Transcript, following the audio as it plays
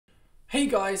Hey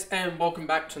guys, and welcome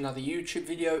back to another YouTube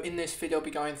video. In this video I'll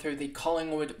be going through the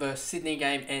Collingwood vs Sydney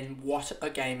game, and what a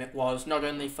game it was, not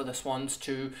only for the Swans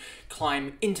to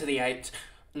climb into the 8,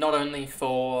 not only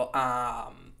for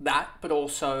that, but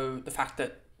also the fact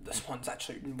that the Swans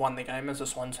actually won the game. As a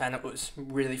Swans fan, it was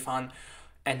really fun,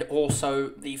 and also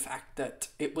the fact that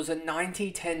it was a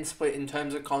 90-10 split in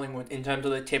terms of Collingwood, in terms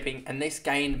of the tipping, and this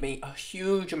gained me a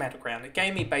huge amount of ground. It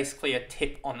gave me basically a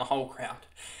tip on the whole crowd.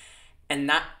 And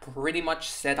that pretty much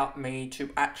set up me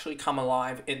to actually come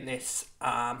alive in this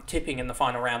tipping in the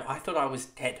final round. I thought I was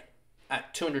dead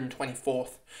at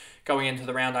 224th going into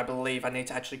the round, I believe. I need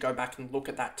to actually go back and look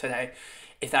at that today,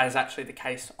 if that is actually the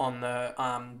case on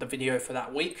the video for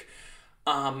that week.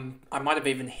 I might have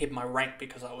even hid my rank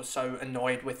because I was so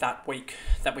annoyed with that week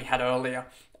that we had earlier,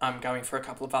 going for a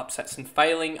couple of upsets and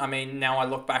failing. I mean, now I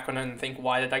look back on it and think,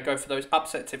 why did I go for those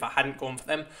upsets? If I hadn't gone for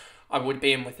them, I would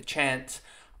be in with a chance.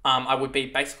 I would be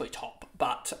basically top,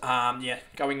 but yeah,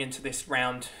 going into this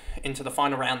round, into the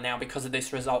final round now, because of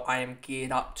this result, I am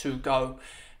geared up to go,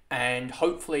 and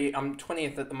hopefully, I'm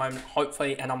 20th at the moment,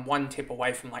 hopefully, and I'm one tip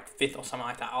away from like 5th or something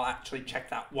like that. I'll actually check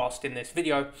that whilst in this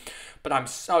video, but I'm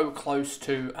so close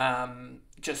to,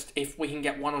 just if we can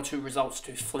get 1 or 2 results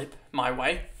to flip my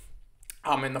way,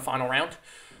 in the final round,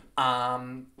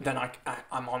 then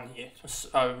I'm on here.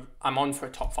 So I'm on for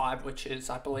a top 5, which is,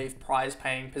 I believe, prize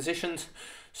paying positions.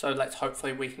 So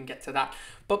hopefully we can get to that.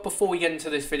 But before we get into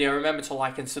this video, remember to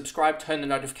like and subscribe, turn the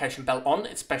notification bell on,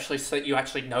 especially so that you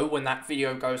actually know when that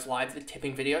video goes live, the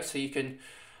tipping video, so you can,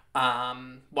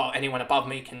 well, anyone above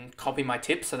me can copy my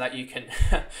tips so that you can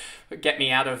get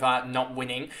me out of not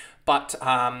winning. But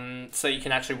so you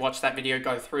can actually watch that video,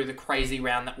 go through the crazy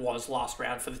round that was last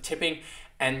round for the tipping,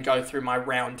 and go through my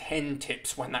round 10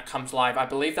 tips when that comes live. I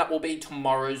believe that will be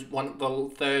tomorrow's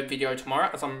the third video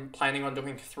tomorrow, as I'm planning on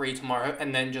doing 3 tomorrow,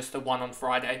 and then just the 1 on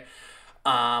Friday,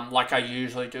 like I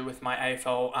usually do with my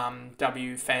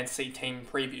AFLW fantasy team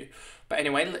preview. But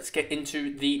anyway, let's get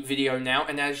into the video now.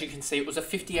 And as you can see, it was a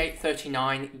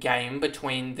 58-39 game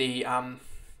between the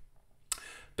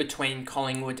between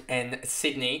Collingwood and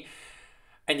Sydney.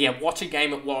 And yeah, what a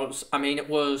game it was. I mean, it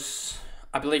was,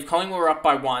 I believe Collingwood were up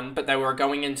by 1, but they were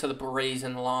going into the breeze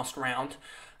in the last round.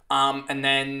 And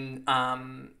then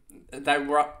they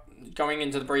were up, going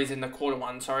into the breeze in the quarter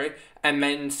 1, sorry. And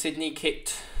then Sydney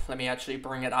kicked, let me actually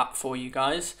bring it up for you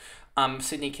guys.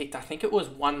 Sydney kicked, I think it was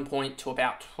 1 point to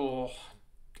about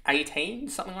 18,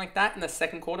 something like that. In the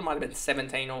second quarter, might have been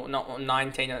 17 or not, or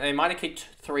 19. They might have kicked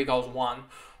 3 goals 1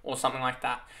 or something like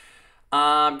that.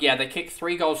 Yeah, they kicked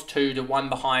 3 goals 2 to 1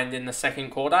 behind in the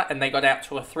second quarter, and they got out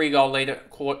to a 3-goal lead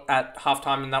at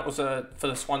halftime, and that was for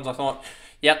the Swans. I thought,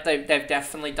 yep, they've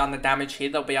definitely done the damage here.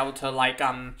 They'll be able to, like,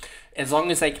 as long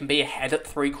as they can be ahead at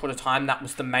 3-quarter time, that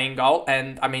was the main goal.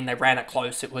 And I mean, they ran it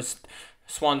close. It was,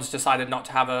 Swans decided not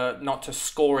to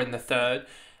score in the third,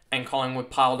 and Collingwood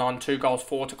piled on 2 goals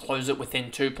 4 to close it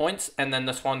within 2 points, and then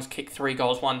the Swans kicked 3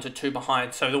 goals 1 to 2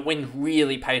 behind. So the wind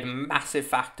really played a massive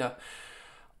factor.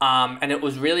 And it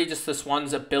was really just the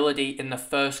Swans' ability in the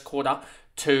first quarter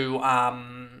to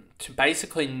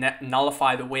basically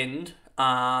nullify the wind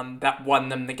that won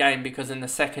them the game, because in the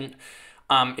second,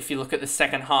 if you look at the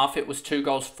second half, it was 2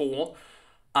 goals 4.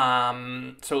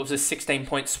 So it was a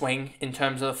 16-point swing in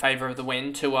terms of the favour of the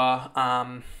wind to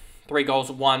a 3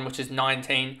 goals 1, which is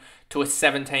 19, to a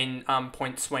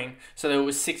 17-point swing. So there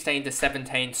was 16 to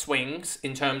 17 swings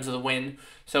in terms of the win.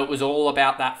 So it was all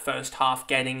about that first half,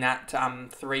 getting that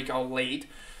 3-goal lead,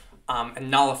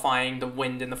 and nullifying the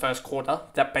wind in the first quarter.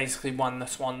 That basically won the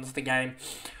Swans the game,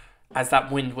 as that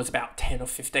wind was about 10 or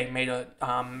 15 metre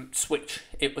switch.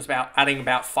 It was about adding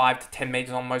about 5 to 10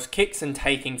 metres on most kicks and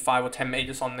taking 5 or 10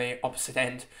 metres on the opposite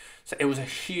end. So it was a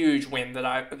huge win,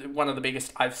 one of the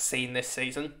biggest I've seen this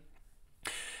season.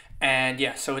 And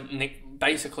yeah, so it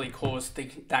basically caused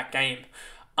that game.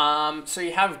 So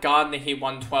you have Gardiner here,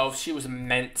 112. She was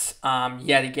immense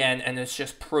yet again, and it's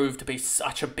just proved to be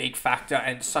such a big factor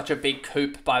and such a big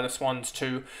coup by the Swans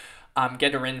to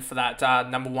get her in for that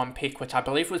number 1 pick, which I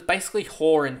believe was basically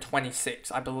Hoare in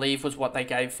 26, I believe was what they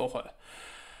gave for her.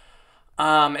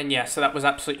 And yeah, so that was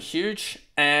absolutely huge.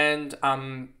 And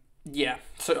yeah,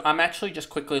 so I'm actually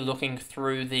just quickly looking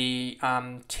through the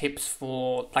tips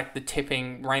for, like, the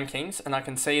tipping rankings, and I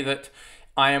can see that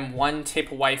I am 1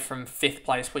 tip away from 5th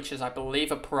place, which is, I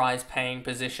believe, a prize paying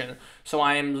position. So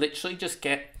I am literally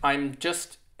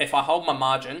if I hold my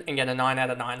margin and get a 9 out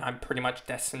of 9, I'm pretty much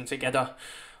destined to get a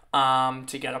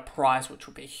prize, which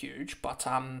would be huge. But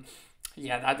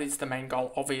yeah, that is the main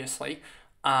goal, obviously.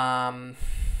 Let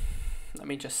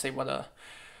me just see what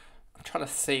I'm trying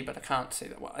to see, but I can't see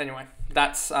that well. Anyway,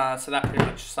 that's so that pretty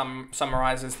much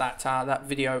summarizes that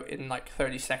video in like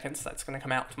 30 seconds. That's going to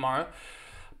come out tomorrow.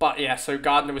 But yeah, so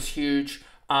Gardiner was huge.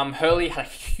 Hurley had a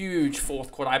huge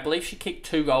fourth quarter. I believe she kicked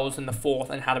 2 goals in the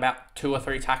fourth and had about 2 or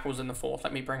 3 tackles in the fourth.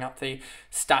 Let me bring up the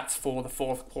stats for the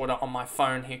fourth quarter on my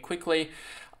phone here quickly.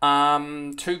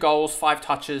 2 goals, 5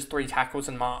 touches, 3 tackles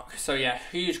and mark. So yeah,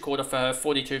 huge quarter for her,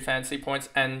 42 fantasy points,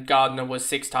 and Gardiner was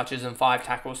 6 touches and 5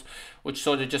 tackles, which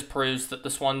sort of just proves that the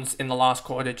Swans in the last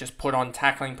quarter just put on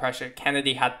tackling pressure.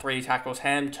 Kennedy had 3 tackles,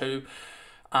 Ham 2,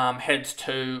 Heads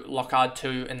 2, Lockhart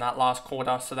 2 in that last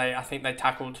quarter. So I think they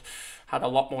had a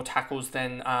lot more tackles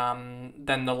than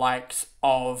the likes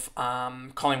of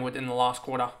Collingwood in the last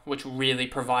quarter, which really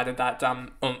provided that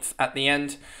oomph at the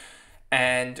end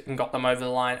and got them over the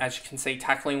line. As you can see,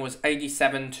 tackling was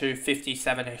 87 to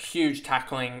 57, a huge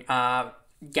tackling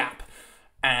gap.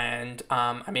 And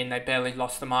I mean, they barely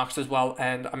lost the marks as well.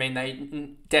 And I mean,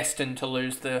 they destined to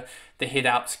lose the hit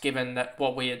outs, given that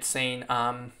what we had seen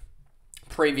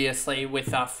previously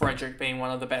with Frederick being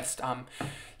one of the best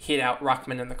hit out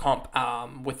ruckman in the comp,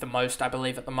 with the most, I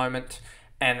believe, at the moment.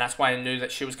 And that's why I knew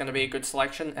that she was going to be a good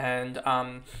selection. And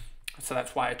so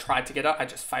that's why I tried to get her. I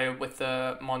just failed with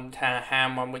the Montana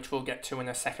Ham one, which we'll get to in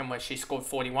a second, where she scored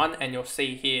 41. And you'll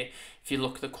see here, if you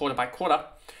look the quarter by quarter,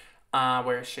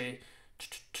 where is she?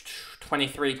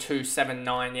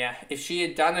 23,279. Yeah, if she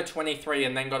had done a 23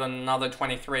 and then got another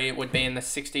 23, it would be in the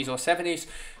 60s or 70s.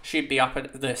 She'd be up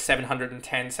at the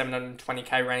 710,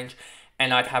 720k range,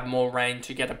 and I'd have more range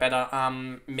to get a better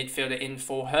midfielder in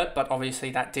for her. But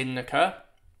obviously that didn't occur.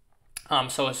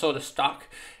 So I sort of stuck,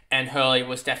 and Hurley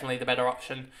was definitely the better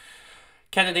option.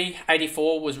 Kennedy,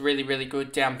 84, was really, really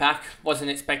good down back.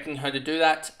 Wasn't expecting her to do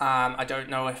that. I don't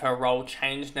know if her role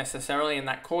changed necessarily and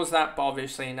that caused that, but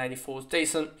obviously an 84 is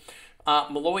decent.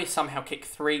 Malloy somehow kicked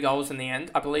 3 goals in the end.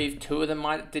 I believe 2 of them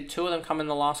did 2 of them come in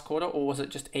the last quarter, or was it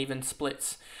just even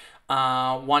splits?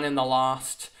 1 in the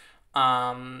last,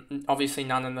 obviously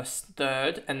none in the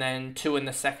third, and then 2 in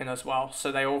the second as well.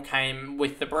 So they all came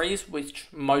with the breeze, which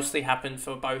mostly happened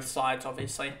for both sides,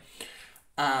 obviously.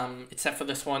 Except for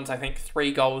the Swans, I think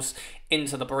 3 goals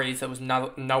into the breeze. There was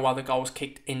no other goals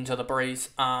kicked into the breeze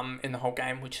in the whole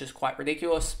game, which is quite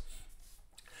ridiculous.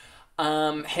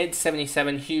 Head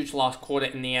 77, huge last quarter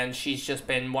in the end. She's just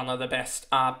been one of the best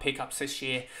pickups this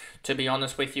year, to be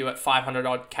honest with you, at 500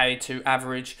 odd K to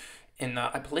average in the,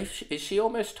 I believe, is she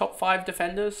almost top 5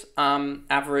 defenders?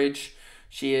 Average,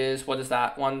 she is, what is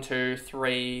that? 1, 2,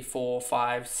 3, 4,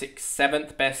 5, 6,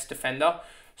 7th best defender.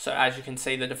 So as you can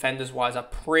see, the defenders wise are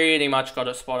pretty much got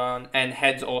it spot on, and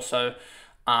heads also.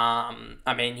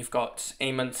 I mean, you've got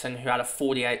Eamonson, who had a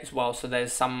 48 as well. So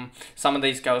there's some of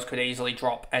these girls could easily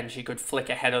drop, and she could flick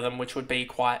ahead of them, which would be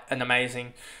quite an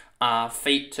amazing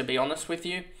feat, to be honest with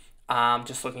you.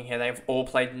 Just looking here, they've all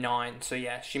played 9. So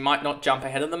yeah, she might not jump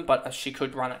ahead of them, but she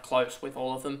could run it close with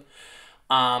all of them.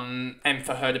 And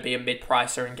for her to be a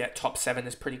mid-pricer and get top 7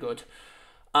 is pretty good.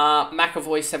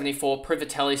 McAvoy 74,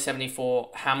 Privatelli 74,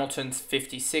 Hamilton's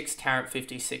 56, Tarrant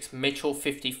 56, Mitchell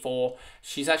 54.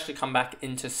 She's actually come back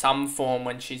into some form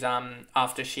when she's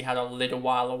after she had a little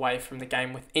while away from the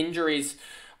game with injuries.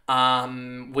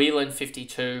 Whelan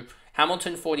 52,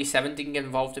 Hamilton 47, didn't get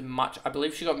involved in much. I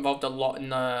believe she got involved a lot in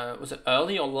the, was it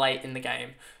early or late in the game?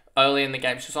 Early in the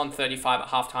game. She was on 35 at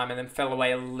halftime and then fell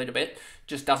away a little bit.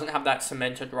 Just doesn't have that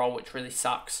cemented role, which really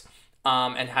sucks.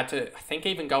 And had to, I think,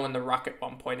 even go in the ruck at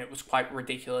one point. It was quite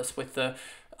ridiculous with the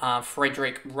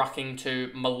Frederick rucking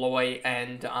to Malloy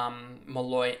and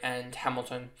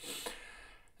Hamilton.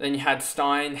 Then you had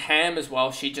Stein, Ham as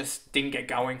well. She just didn't get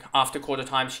going after quarter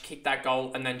time. She kicked that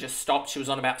goal and then just stopped. She was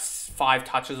on about 5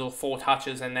 touches or 4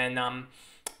 touches, and then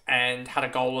and had a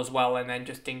goal as well, and then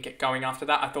just didn't get going after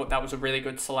that. I thought that was a really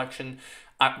good selection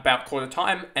at about quarter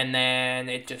time, and then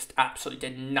it just absolutely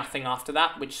did nothing after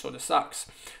that, which sort of sucks.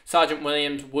 Sergeant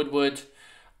Williams, Woodward,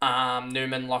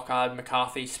 Newman, Lockhart,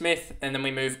 McCarthy, Smith, and then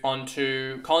we move on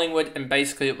to Collingwood, and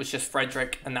basically it was just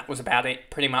Frederick, and that was about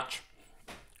it, pretty much.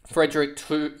 Frederick,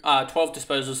 12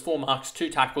 disposals, 4 marks,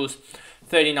 2 tackles,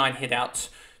 39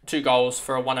 hit-outs, 2 goals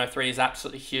for a 103 is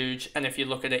absolutely huge. And if you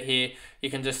look at it here, you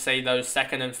can just see those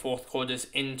second and fourth quarters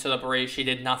into the breeze. She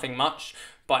did nothing much.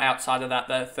 But outside of that,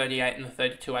 the 38 and the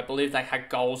 32, I believe they had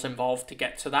goals involved to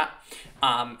get to that,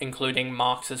 including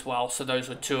marks as well. So those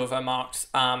were 2 of her marks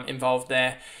involved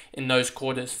there in those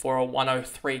quarters for a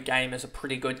 103 game is a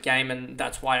pretty good game. And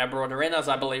that's why I brought her in, as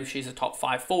I believe she's a top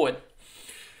 5 forward.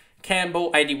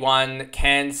 Campbell, 81,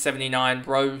 Cairns, 79,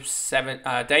 Rose,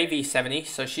 7, Davey, 70.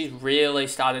 So she's really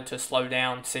started to slow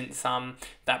down since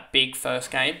that big first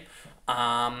game.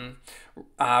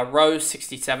 Rose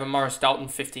 67, Morris Dalton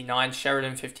 59,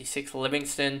 Sheridan 56,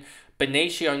 Livingston,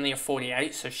 Benici only a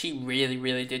 48, so she really,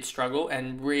 really did struggle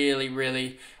and really,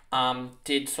 really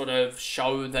did sort of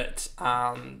show that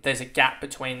there's a gap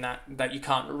between that you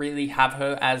can't really have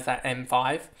her as that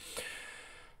M5.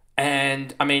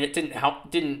 And I mean, it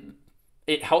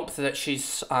helped that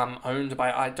she's owned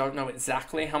by, I don't know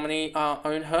exactly how many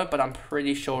own her, but I'm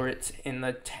pretty sure it's in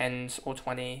the 10s or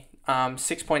 20,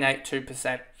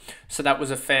 6.82%. So that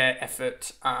was a fair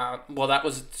effort. That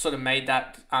was sort of made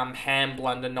that hand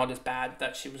blunder not as bad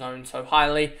that she was owned so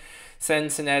highly.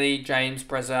 Cincinnati, James,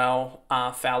 Brazel,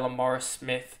 Fowler, Morris,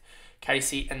 Smith,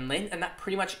 Casey, and Lynn. And that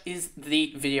pretty much is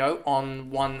the video on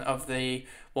one of the,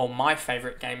 my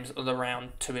favourite games of the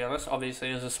round, to be honest.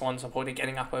 Obviously, as a Swans supporter,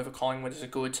 getting up over Collingwood is a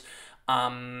good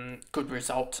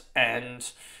result.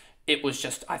 And it was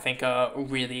just, I think, a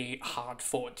really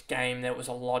hard-fought game. There was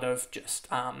a lot of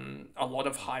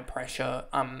high pressure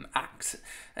acts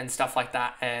and stuff like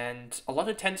that, and a lot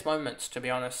of tense moments, to be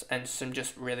honest, and some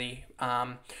just really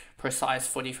precise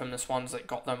footy from the Swans that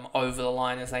got them over the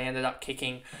line as they ended up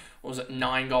kicking,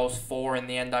 9 goals 4 in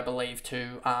the end, I believe,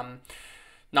 to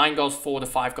 9 goals 4 to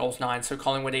 5 goals 9. So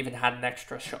Collingwood even had an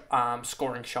extra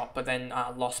scoring shot, but then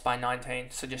lost by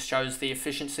 19. So just shows the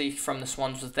efficiency from the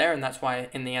Swans was there, and that's why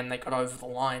in the end they got over the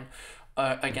line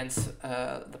against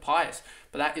the Pies.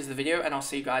 But that is the video, and I'll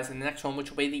see you guys in the next one, which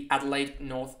will be the Adelaide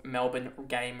North Melbourne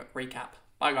game recap.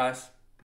 Bye, guys.